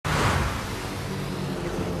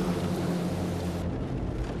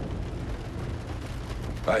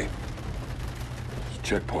Hey, it's a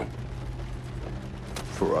checkpoint.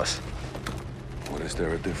 For us. What is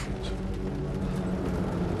there a difference?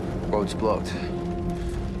 Road's blocked.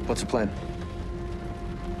 What's the plan?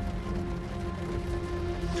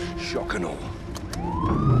 Shock and all.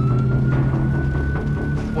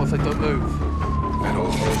 What if they don't move? That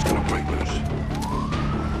old hell's gonna break loose.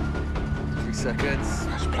 3 seconds.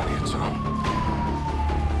 That's plenty of time.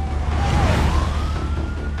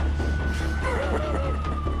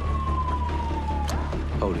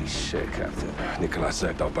 Holy shit, Captain. Nikolai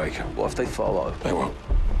saved our bacon. What if they follow? They won't.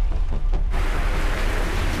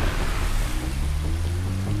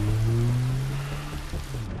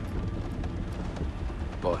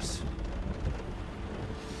 Boss.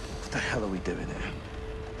 What the hell are we doing here?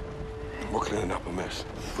 We're cleaning up a mess.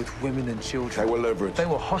 With women and children. They were leverage. They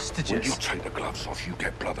were When hostages. you take the gloves off, you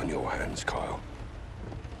get blood on your hands, Kyle.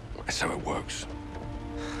 That's how it works.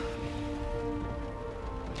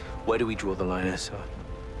 Where do we draw the line, sir?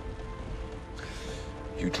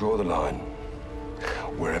 You draw the line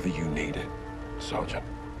wherever you need it, Sergeant.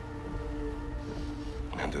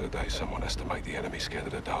 At the end of the day, someone has to make the enemy scared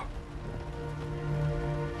of the dark.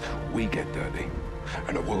 We get dirty,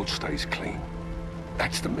 and the world stays clean.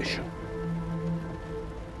 That's the mission.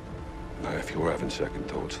 Now, if you're having second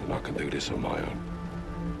thoughts, then I can do this on my own.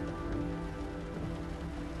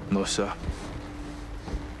 No, sir.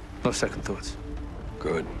 No second thoughts.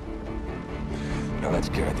 Good. Now let's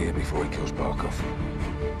get out of here before he kills Barkov.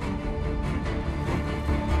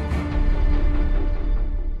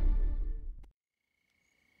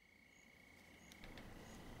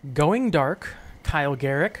 Going dark. Kyle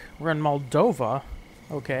Garrick. We're in Moldova.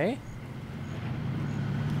 Okay.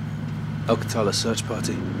 Alcatala search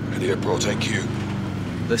party. And the airport AQ.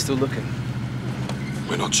 They're still looking.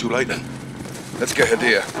 We're not too late then. Let's get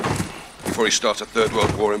Hadir before he starts a third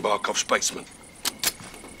world war in Barkov's basement.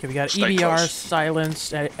 Okay, we got Stay EBR close.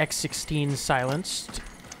 silenced, X16 silenced.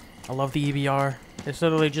 I love the EBR. It's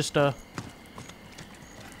literally just a...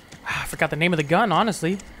 I forgot the name of the gun,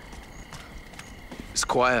 honestly. It's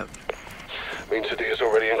quiet. Means Hadir's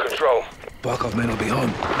already in control. Barkov may not be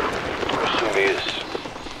home. I assume he is.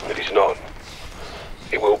 If he's not,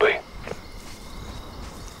 he will be.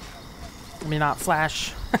 Let me not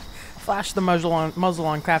flash... flash the muzzle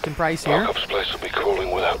on Captain Price here. Barkov's place will be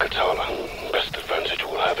crawling without Katala. Best advantage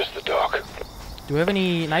we'll have is the dark. Do we have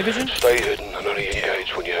any night vision? Stay hidden and only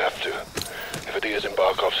engage when you have to. If Hadir's in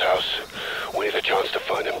Barkov's house, we need a chance to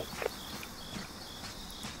find him.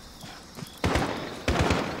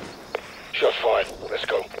 Shots fired. Let's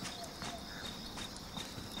go.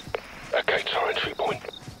 That gate's our entry point.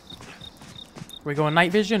 Are we going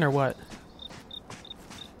night vision or what?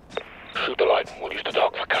 Shoot the light. We'll use the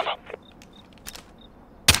dark for cover.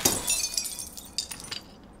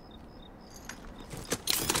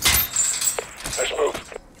 Let's move.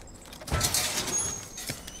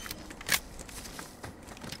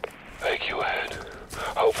 AQ ahead.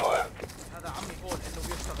 Hold fire.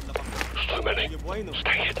 It's too many.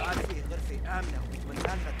 Stay hidden.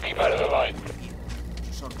 Keep out of the light.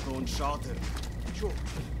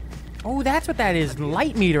 Oh, that's what that is.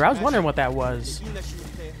 Light meter. I was wondering what that was.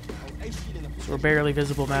 So we're barely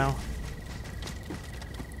visible now.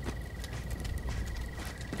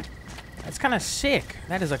 That's kind of sick.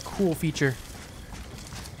 That is a cool feature.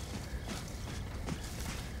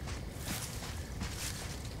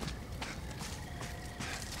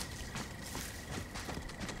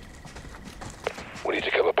 We need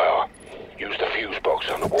to cover power. Use the fuse box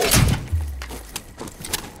on the wall.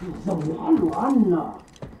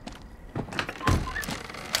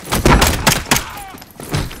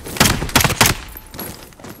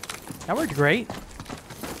 That worked great.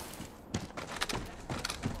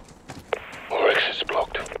 Our exit's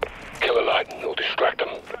blocked. Kill a light and you'll distract them.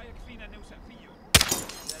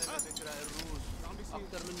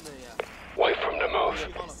 Wait for him to move.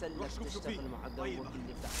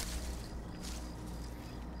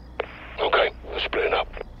 Okay, we're splitting up.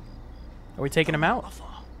 Are we taking him out?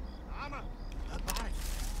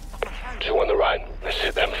 Two on the right. Let's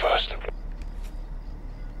hit them first.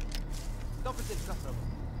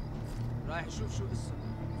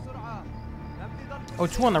 Oh,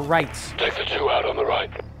 two on the right. Take the two out on the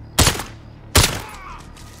right.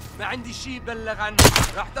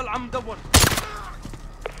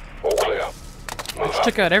 All clear. Move Let's up.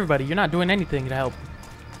 check out everybody. You're not doing anything to help.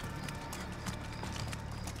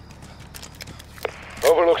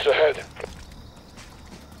 Overlooks ahead.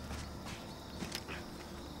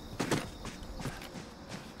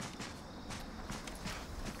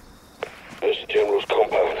 There's the General's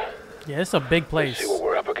compound. Yeah, it's a big Let's place. see what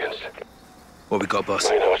we're up against. What we got, boss?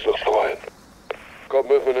 Main house looks quiet. Got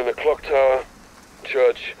movement in the clock tower,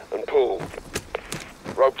 church, and pool.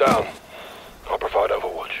 Rope down. I'll provide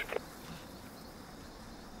overwatch.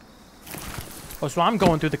 Oh, so I'm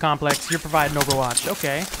going through the complex. You're providing overwatch.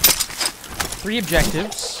 Okay. 3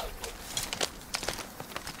 objectives.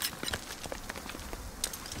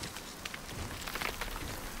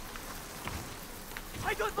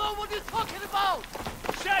 I don't know what you're talking about!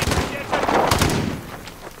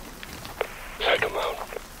 Take him out.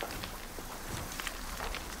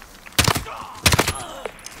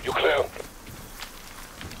 You clear?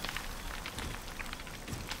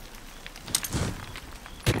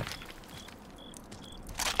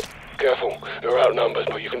 Careful, they're outnumbered,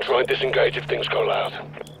 but you can try and disengage if things go loud.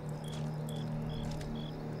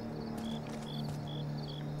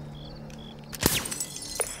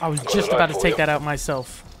 I was just about to take that out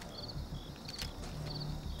myself.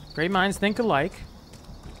 Great minds think alike.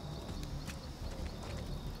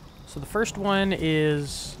 So the first one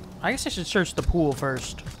is... I guess I should search the pool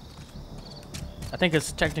first. I think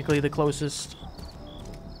it's technically the closest.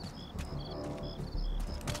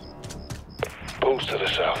 Pool's to the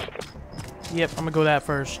south. Yep, I'm gonna go that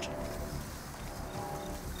first.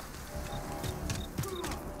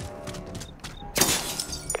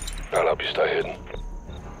 I'll help you stay hidden.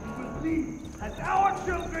 And our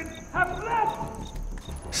children have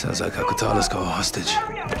left! Sounds like Akutala's got a hostage.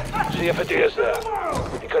 See if Adia's there.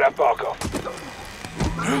 He could have Barkov.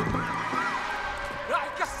 راح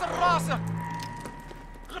يكسر راسك!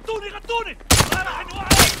 غطوني غطوني! ما راح نوقع!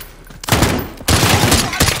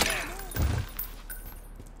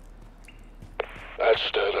 That's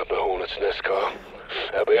stirred up the Hornet's nest car.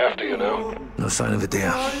 They'll be after you now. No sign of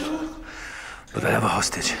Adia. But they have a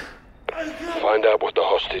hostage. Find out what the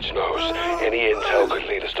hostage knows. Any intel could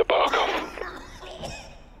lead us to Barkov.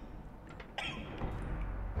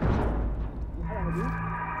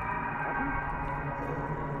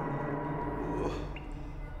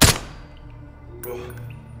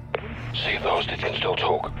 See if the hostage can still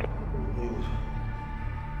talk.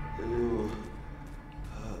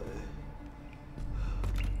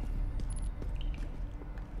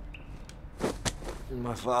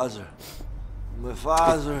 My father. My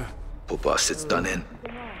father. Poor bastard's done in.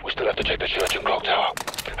 We still have to check the church and clock tower.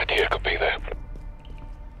 Adia could be there.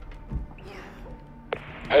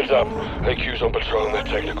 Heads up. AQ's on patrol and they're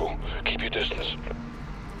technical. Keep your distance.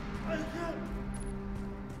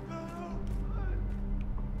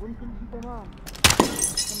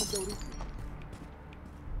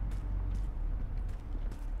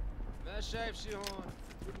 ما شايف شي هون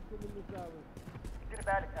دير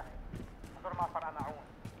بالك اخي حضر مع فرع معون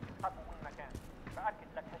خبوا من مكان باكد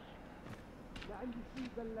لك هالشي ما عندي شي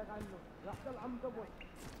بلغ عنه راح ضل عم دور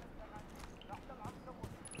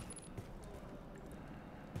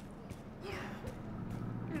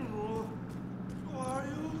Who are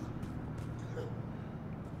you?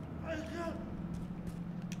 I can't.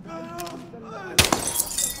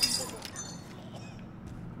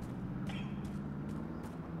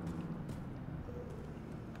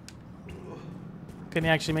 Can you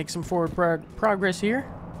actually make some forward progress here?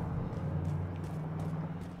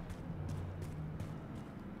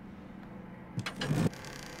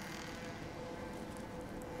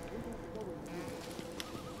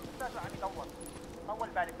 طول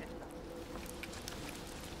بالك لسه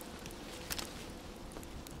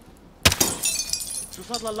شو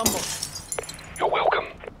صار لللمبه؟ You're welcome.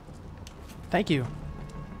 Thank you.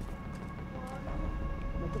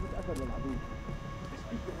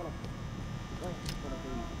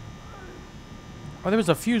 Oh, there was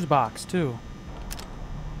a fuse box too.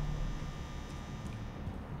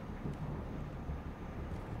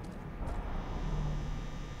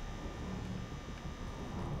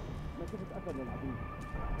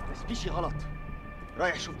 بس في شي غلط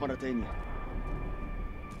رايح شوف مرة تانية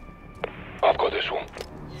I've got this one.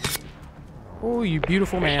 Oh, you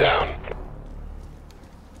beautiful He's man. down.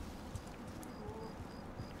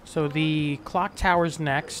 So the clock tower's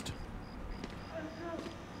next.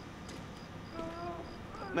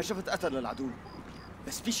 ما شفت أثر للعدو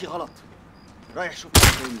بس في شي غلط رايح شوف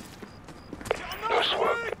مرة تانية Nice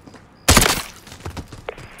work.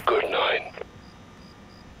 Good night.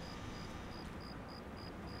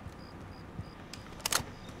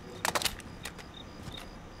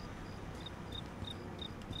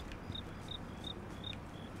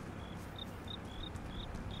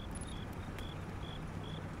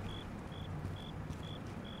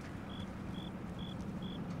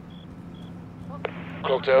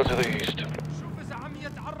 Clock tower to the east. شوف إذا عم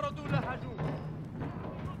يتعرضوا لهجوم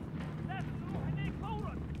لا تروح هنيك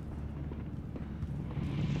فورا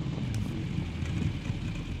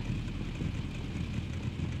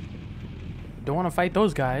don't want to fight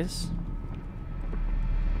those guys.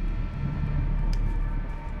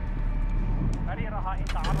 مريرها إن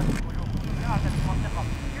تعرض الهجوم. رئاسة المنطقة.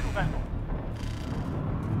 كيلو بالو.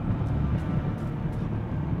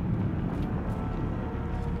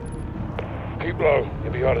 Keep low.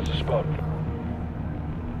 You'll be hard to spot.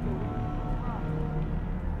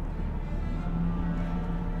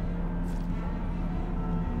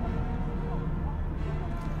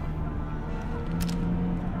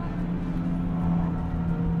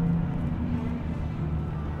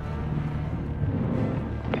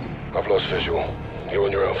 I've lost visual. You're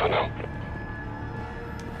on your own for now.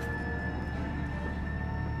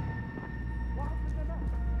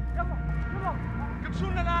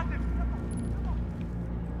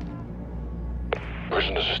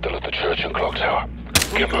 Prisoners are still at the church and clock tower.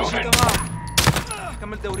 Get moving.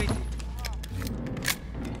 كمل دوريتي.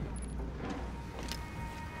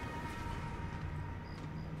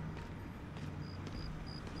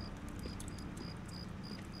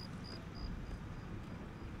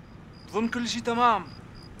 بظن كل شيء تمام.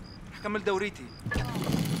 كمل دوريتي.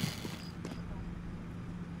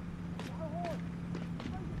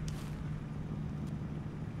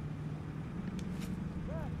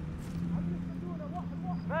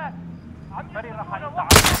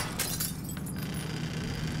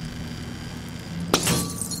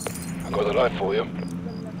 I got the light for you.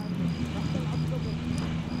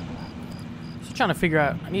 Just trying to figure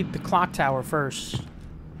out. I need the clock tower first.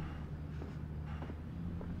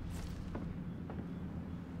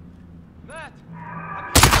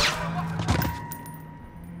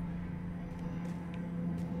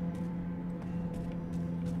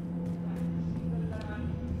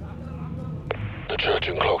 The church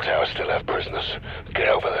and clock tower still have prisoners. Get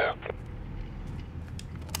over there.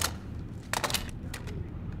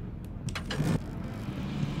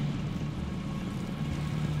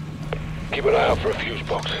 Keep an eye out for a fuse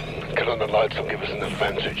box. Get on the lights and give us an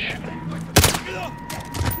advantage.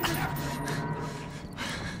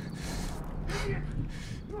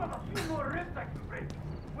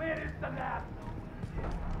 Where is the lab?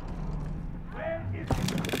 Where is it?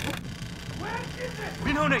 Where is it?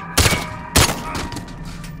 مين هوني؟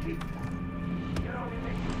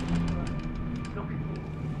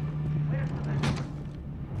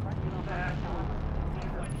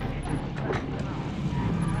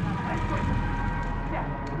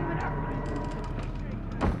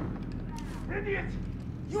 Idiot!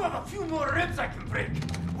 You have a few more ribs I can break.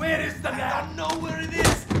 Where is the lab? I don't know where it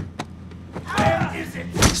is. Where is it?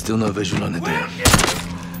 Still no visual on it there.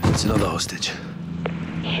 It's another hostage.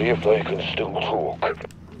 See if they can still talk.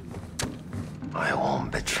 I won't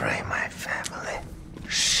betray my family.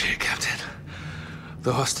 Shit, Captain.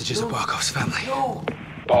 The hostage is Barkov's family.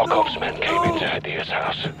 Barkov's men came into Hadir's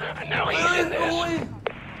house, and now he's in theirs.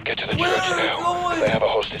 Get to the church now. If they have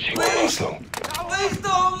a hostage, he won't last long. Please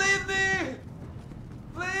don't leave me!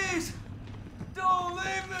 Please! Don't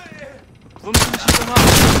leave me! بظن كل شيء تمام.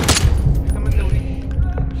 كمل دوريتي.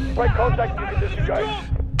 Break contact, you can disengage.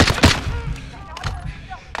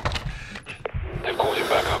 They've called him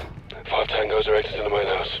back up. 5 tangos are exiting the main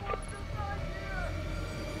house.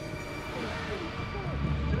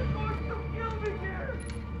 They're going to kill me here.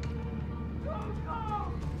 Don't go.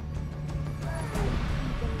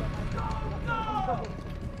 Don't go.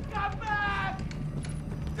 Come back.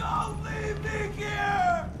 Don't leave me here.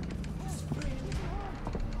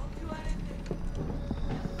 Don't do anything.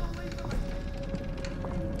 Don't leave me.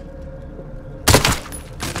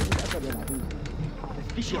 اتأكد يا العدو.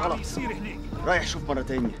 في شي غلط. يصير هنيك. رايح شوف مرة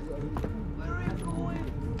تانية. Where are you going?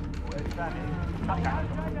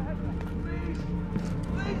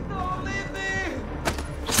 Please don't leave me!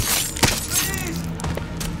 Please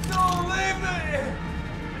don't leave me!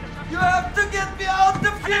 You have to get me out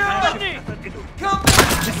of here! Come back!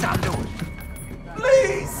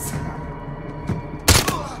 Please!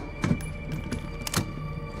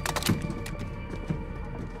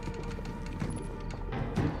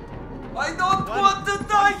 I don't want to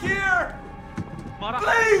die here!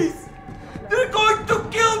 Please! They're going to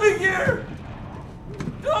kill me here!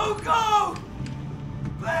 Don't go!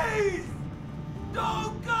 Please!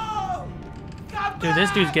 Don't go! Come Dude, this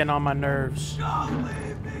back! dude's getting on my nerves. Don't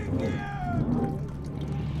leave me here!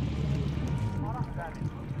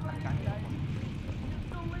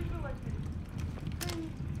 Don't leave me like this.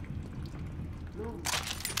 No.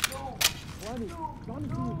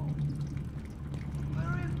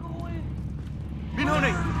 Where is going? مين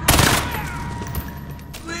هوني؟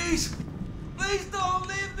 Please! Please don't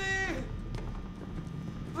leave me!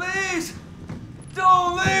 Please!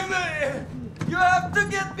 Don't leave me! You have to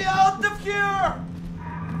get me out of here!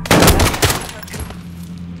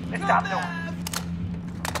 Come back!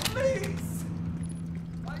 Please!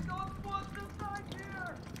 I don't want to die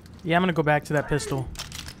here! Yeah, I'm gonna go back to that pistol.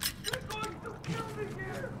 You're going to kill me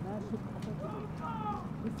here!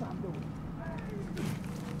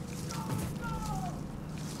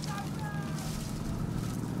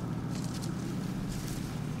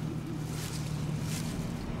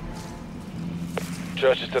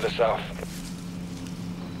 Church is to the south.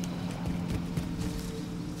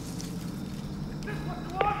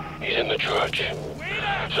 He's in the church.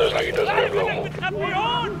 Sounds like he doesn't have long.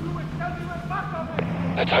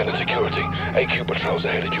 They're tightening security. AQ patrols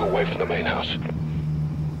are headed you away from the main house.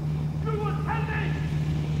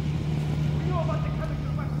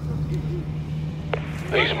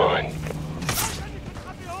 He's mine.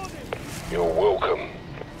 You're welcome.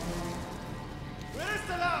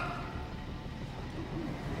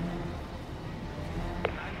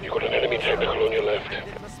 You got an enemy technical on your left.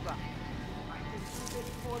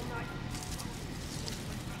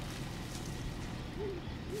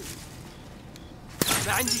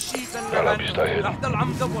 ما عندي شيء I'll help you stay here. راح ضل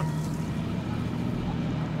عم دور.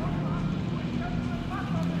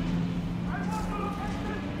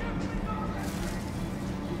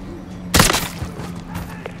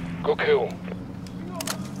 Go kill.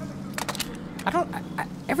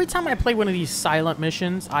 Every time I play one of these silent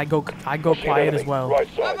missions, I go quiet as well. Right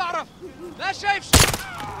ما side. بعرف. لا شايف شيء.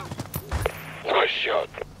 Nice shot.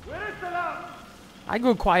 I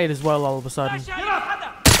go quiet as well all of a sudden. He's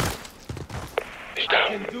I down.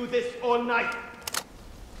 can do this all night.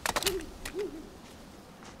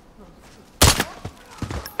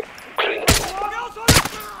 Clean.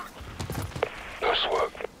 Nice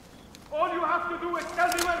work. All you have to do is tell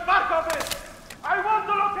me where Barkov is. I want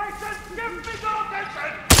the location. Give me the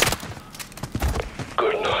location.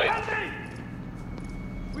 Good night. Andy!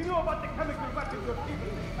 We know about the chemical weapons you're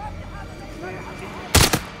keeping.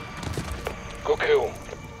 Go kill.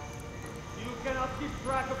 You cannot keep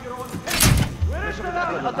track of your own things. Where is the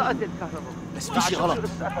lab? خطأت الكهرباء بس في شيء غلط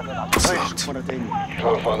رايح شوف مرة تانية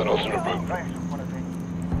Try to find an alternate route.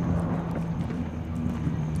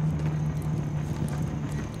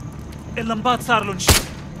 اللمبات صار لهم شيء.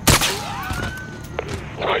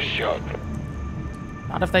 Nice shot.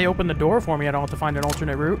 Not if they open the door for me, I don't have to find an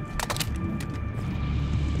alternate route.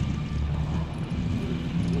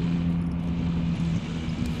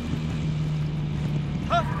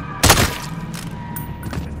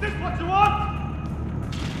 Is this what you want?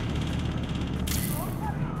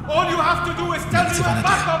 All you have to do is tell me where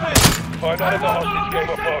Barkov is. Find out if the hostage gave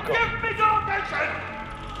up Barkov. Give me the location.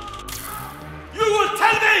 You will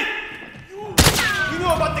tell me. You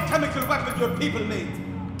know about the chemical weapon your people made.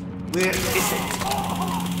 Where is it?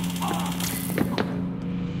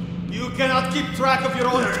 You cannot keep track of your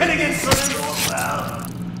own killing instruments.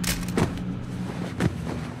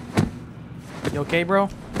 You okay, bro?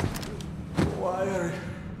 Why are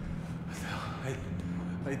you?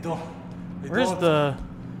 I don't. Where's the...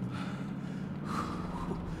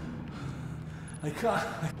 I can't.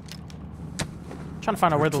 trying to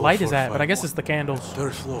find out where the light is at, but I guess it's the candles.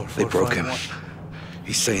 Third floor. They broke him.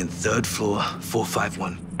 He's saying third floor,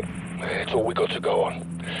 451. It's all we got to go on.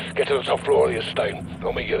 Get to the top floor of the estate.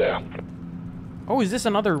 I'll meet you there. Oh, is this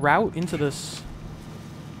another route into this?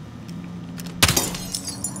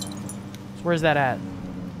 So where's that at?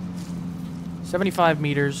 75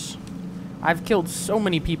 meters. I've killed so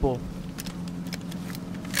many people.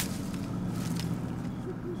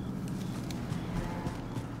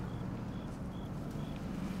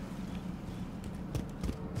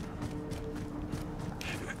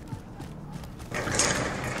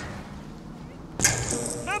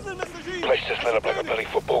 Place just lit up like a bloody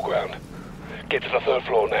football ground. Get to the third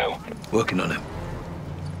floor now. Working on him.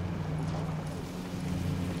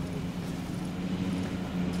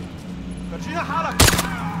 فرجينا حالك.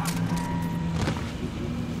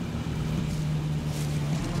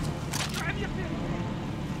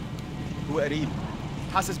 هو قريب.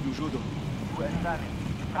 حاسس بوجوده. هو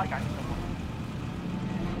قريب.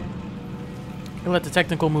 I'll let the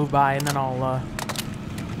technical move by, and then I'll,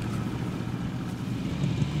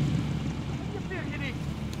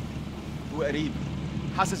 هو قريب.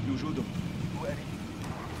 حاسس بوجوده. هو قريب.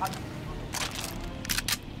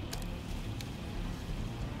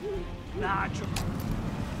 لا عجب.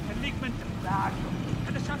 خليك منتبه. لا عجب.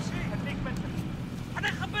 حدا شاف شيء؟ خليك منتبه. حدا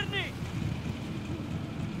يخبرني.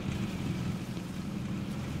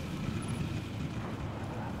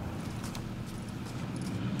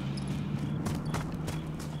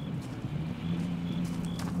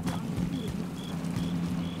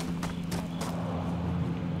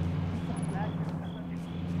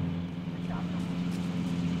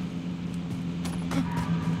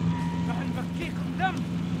 رح نبكيكم دم.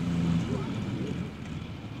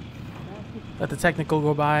 Let the technical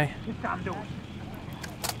go by.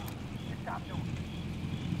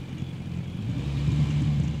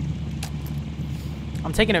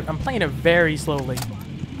 I'm playing it very slowly.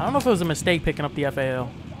 I don't know if it was a mistake picking up the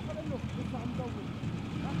FAL.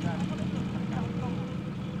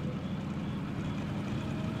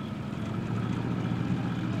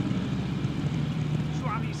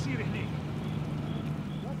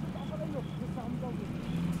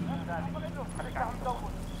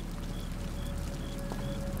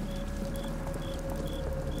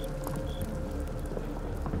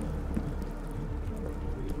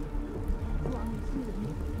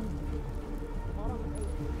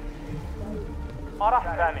 ما راح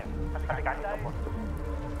سامع بس خليك عندي صبر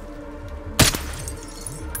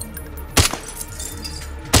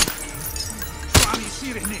شو عم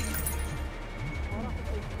يصير هنيك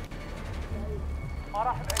ما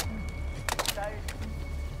راح بعيد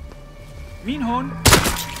مين هون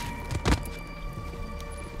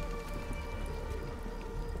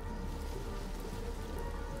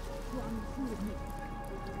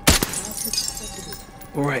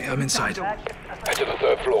All right, I'm inside. Head to the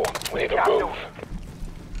 3rd floor. We need to move.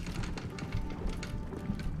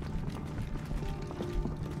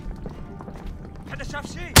 حدا شاف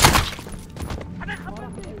شيء؟ حدا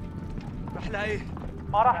خبرني؟ رح لاقيه.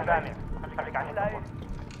 ما راح سامع بس خليك عندي صبر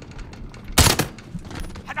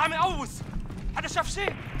حدا عم يقوس. حدا شاف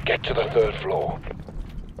شيء؟ Get to the 3rd floor.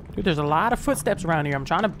 Dude, there's a lot of footsteps around here. I'm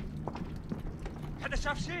trying to... حدا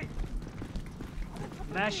شاف شيء؟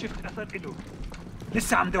 ما شفت اثر ايده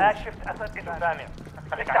لسه عم دور ما شفت اثر ايده سامع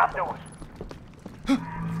بس خليك عم دور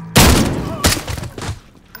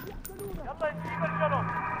يلا نجيب الجلو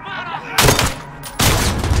ما راح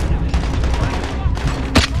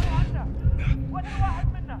وين الواحد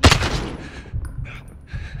منا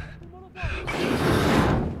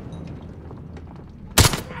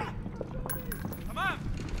تمام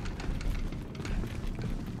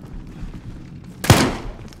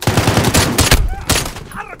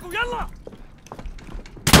تحركوا يلا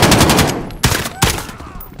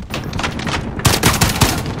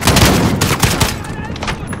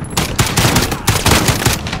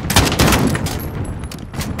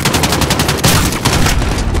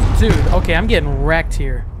Dude, okay, I'm getting wrecked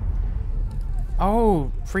here.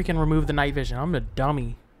 Oh, freaking remove the night vision. I'm a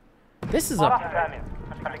dummy. This is a...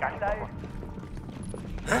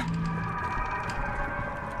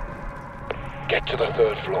 Get to the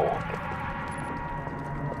 3rd floor.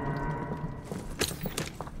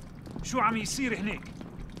 شو عم يصير هنيك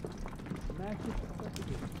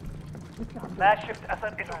ما شفت اثر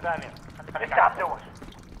ايده سامع لسه عم دور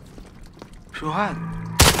شو هاد؟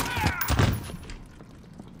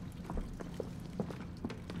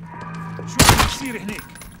 شو عم يصير هنيك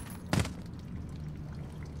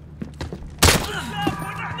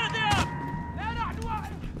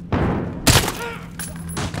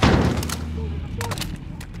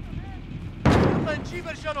يلا نجيب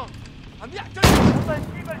الجلو عم يقتلوا يلا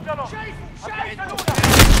نجيب الجلو شايفه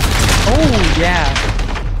Oh, yeah.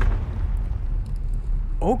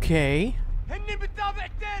 Okay. هني بتتابع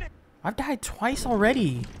الثاني I've died twice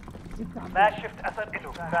already. ما شفت اثر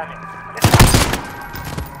ايده سامع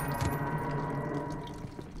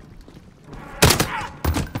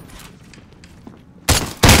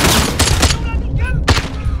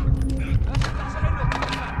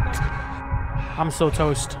I'm so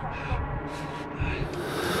toast.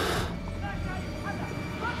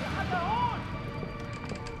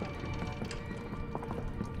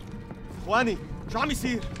 اخواني شو عم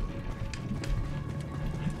يصير؟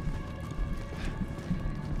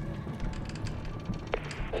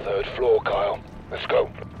 Third floor, Kyle. Let's go.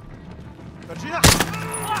 فرجينا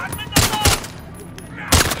واحد منا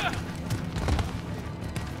صار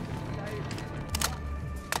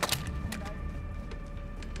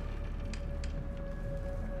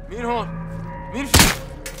مين هون؟ مين في؟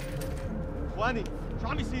 اخواني شو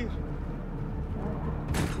عم يصير؟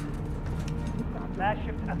 ما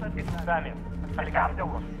شفت اثر ايده سامع خليك عم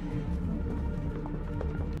دور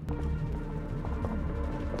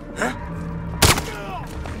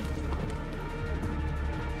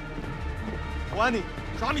اخواني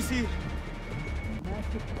شو عم يصير؟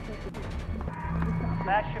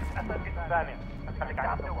 ما شفت اثر ايده سامع خليك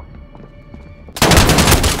عم دور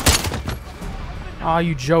Ah,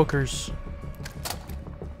 you jokers.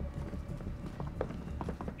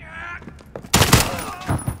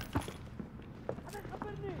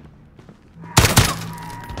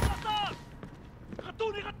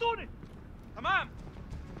 غطوني تمام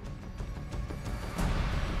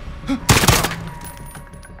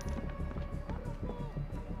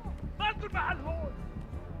مالكم محل هون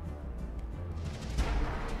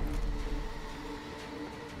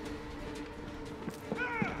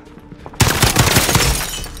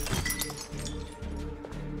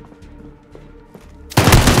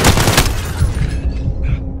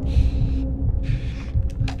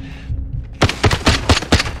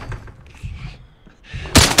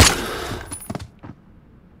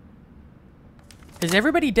Is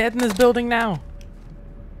everybody dead in this building now?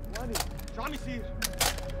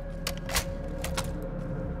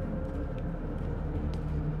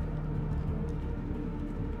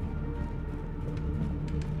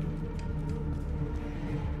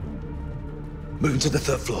 Moving to the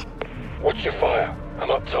 3rd floor. Watch your fire. I'm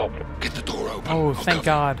up top. Get the door open. Oh, I'll thank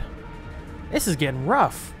cover. God. This is getting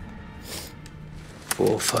rough.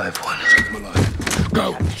 451. Take him alive.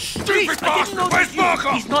 Go. Stupid bastard! Where's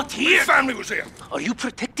Markov? He's not here. His family was here. Are you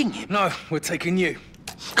protecting him? No, we're taking you.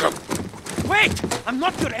 Go. Wait! I'm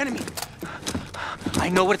not your enemy. I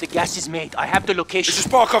know where the gas is made. I have the location. This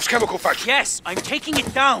is Barkov's chemical factory. Yes, I'm taking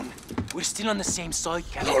it down. We're still on the same side,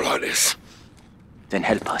 Captain. Not like this. Then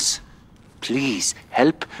help us. Please,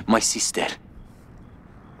 help my sister.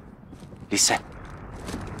 Listen.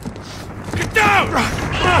 Get down!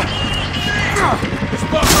 It's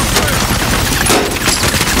Barkov's way.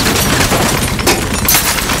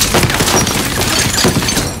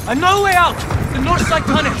 I'm no way out! The north side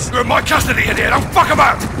tunnels! You're in my custody in here. Don't fuck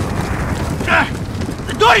about!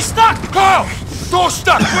 The door is stuck! Carl! Door's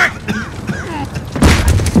stuck! Quick!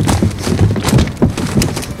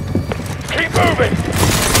 Keep moving!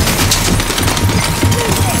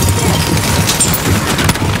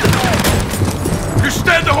 You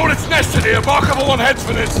stand the hornet's nest in here. Barkov will want heads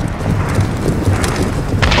for this.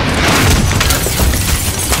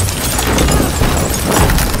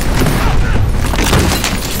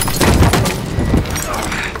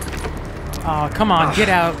 Oh, come on, get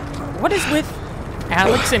out. What is with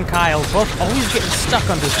Alex and Kyle both always getting stuck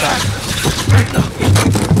under stuff?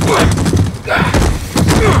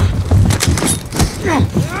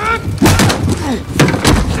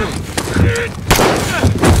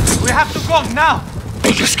 We have to go now!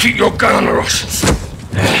 You just keep your gun on the Russians.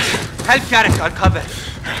 Help Garrett, I'll cover.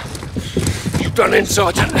 You done in,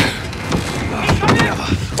 Sergeant?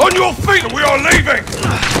 On your feet, and we are leaving!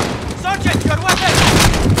 Sergeant, your weapon!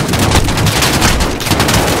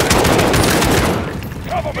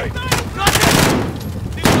 Cover me!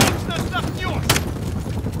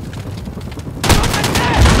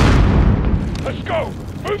 Let's go!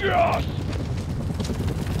 Move your ass!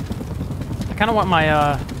 I kind of want my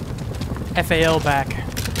FAL back.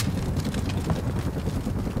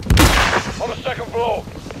 On the 2nd floor!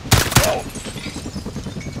 Go!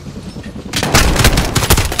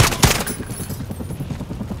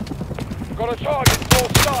 Got a target,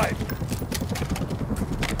 north side!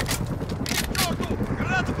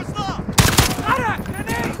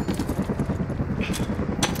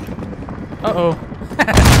 Uh-oh.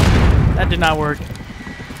 That did not work.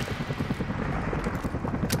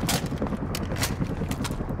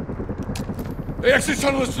 The exit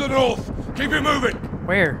tunnel is to the north! Keep it moving!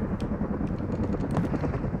 Where?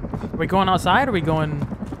 Are we going outside? Are we going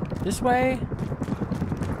this way?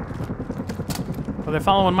 Are they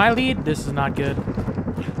following my lead? This is not good.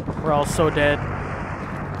 We're all so dead.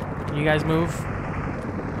 Can you guys move?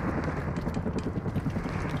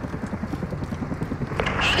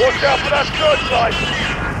 Watch out for that searchlight!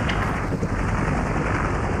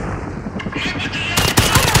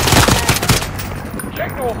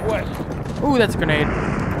 Check northwest! Ooh, that's a grenade.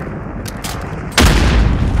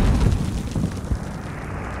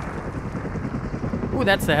 Ooh,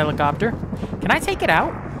 that's the helicopter. Can I take it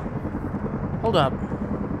out? Hold up.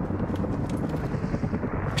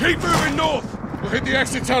 Keep moving north! We'll hit the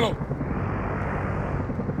exit tunnel!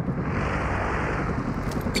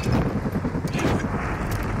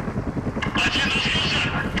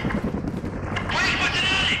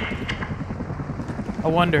 I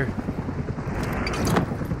wonder.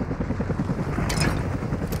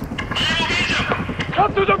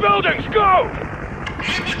 Cut through the buildings! Go!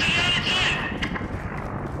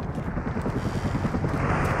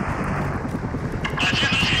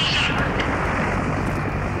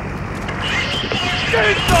 Get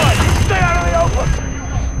inside! Stay out of the open!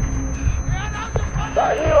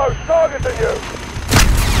 That hero's targeting you!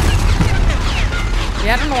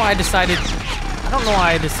 Yeah, I don't know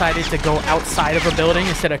why I decided to go outside of a building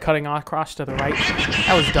instead of cutting across to the right.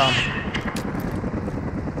 That was dumb.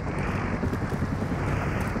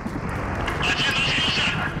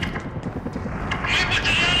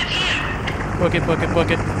 Book it, book it,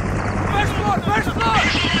 book it. First floor! First floor!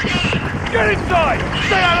 Get inside!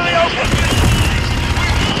 Stay out of the open!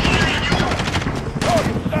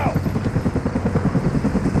 Target south!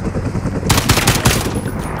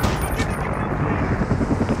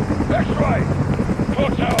 X-ray!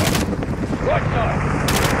 Clock tower! Right side!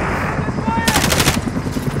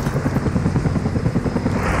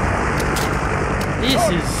 This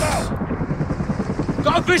is...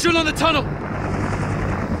 Got a visual on the tunnel!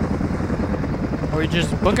 Are we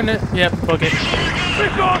just booking it? Yep, book it.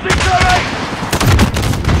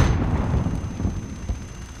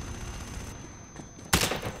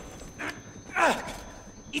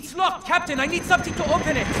 It's locked, Captain. I need something to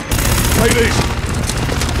open it. Take these.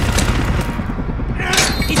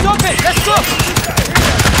 It's open. Let's go.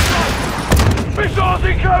 Missiles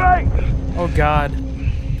incoming! Oh God.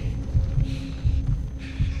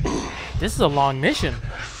 This is a long mission.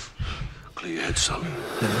 Clear your head, son.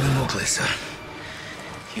 Never been more clear, sir.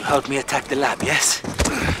 You helped me attack the lab, yes?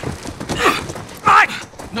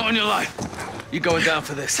 Not on your life. You're going down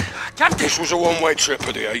for this. Captain! This was a one-way trip,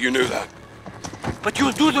 Padilla. You knew that. But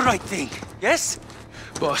you'll do the right thing, yes?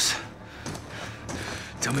 Boss,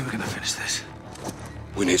 tell me we're gonna finish this.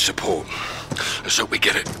 We need support. Let's hope we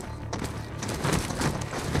get it.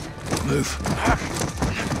 Move.